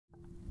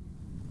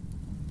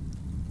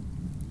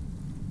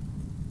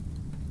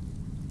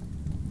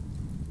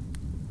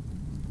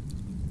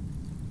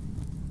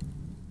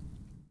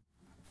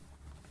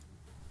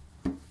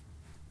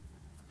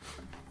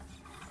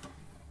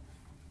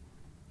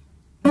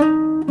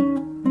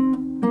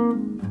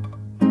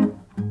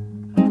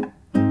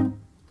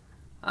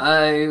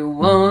I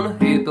want a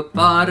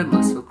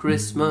hippopotamus for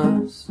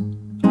Christmas.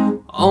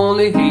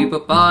 Only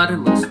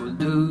hippopotamus will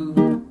do.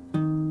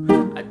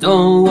 I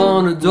don't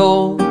want a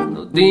doll,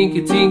 no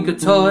dinky tinker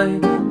toy.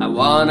 I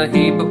want a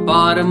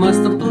hippopotamus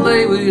to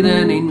play with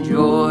and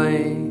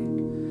enjoy.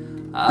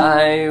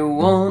 I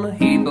want a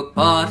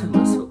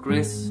hippopotamus for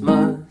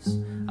Christmas.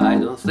 I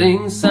don't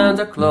think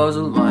Santa Claus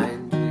will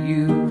mind, do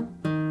you?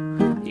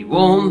 He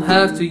won't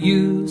have to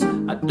use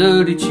a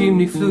dirty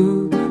chimney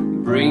flue.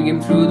 Bring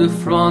him through the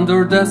front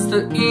door, that's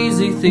the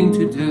easy thing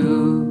to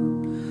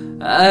do.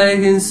 I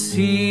can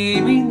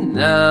see me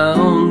now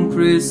on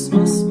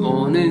Christmas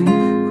morning,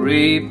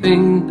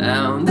 creeping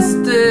down the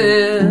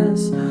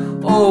stairs.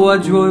 Oh,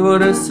 what joy,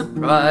 what a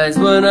surprise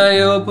when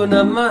I open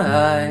up my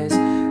eyes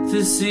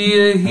to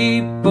see a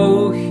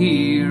hippo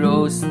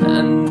hero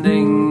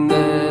standing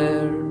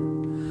there.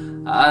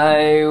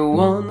 I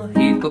want a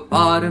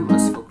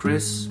hippopotamus for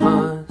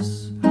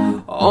Christmas.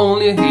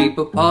 Only a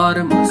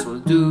hippopotamus will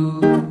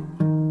do.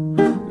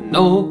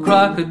 No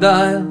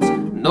crocodiles,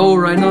 no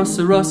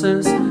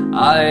rhinoceroses.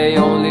 I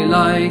only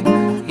like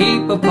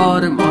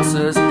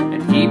hippopotamuses,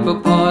 and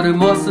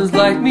hippopotamuses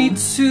like me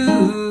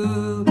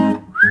too.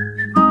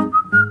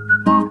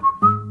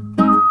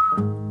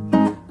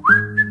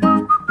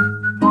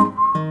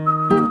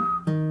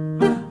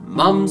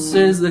 Mom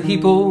says the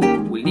hippo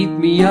will eat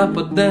me up,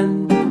 but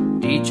then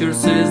teacher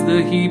says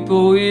the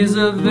hippo is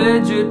a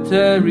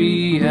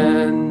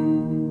vegetarian.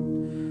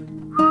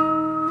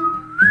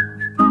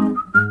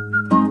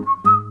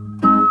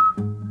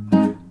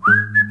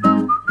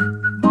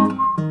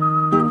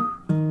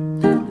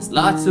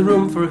 Lots of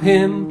room for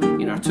him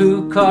in our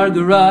two-car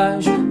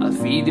garage. I'll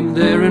feed him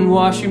there and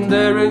wash him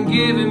there and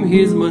give him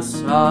his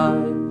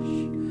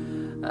massage.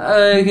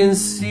 I can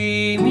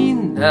see me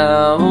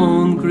now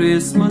on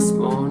Christmas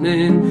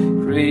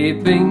morning,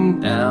 creeping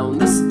down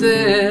the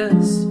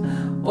stairs.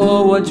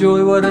 Oh, what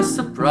joy, what a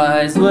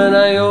surprise when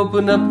I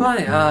open up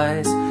my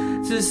eyes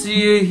to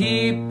see a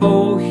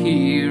hippo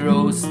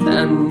hero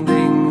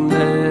standing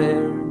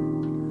there.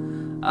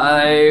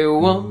 I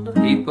want a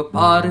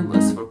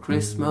hippopotamus for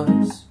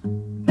Christmas.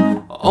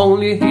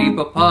 Only a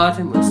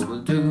hippopotamus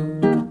will do.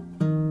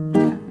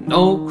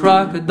 No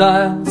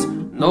crocodiles,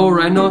 no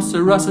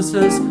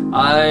rhinoceroses.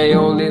 I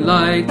only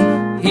like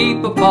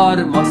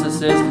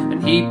hippopotamuses,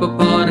 and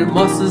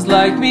hippopotamuses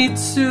like me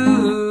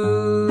too.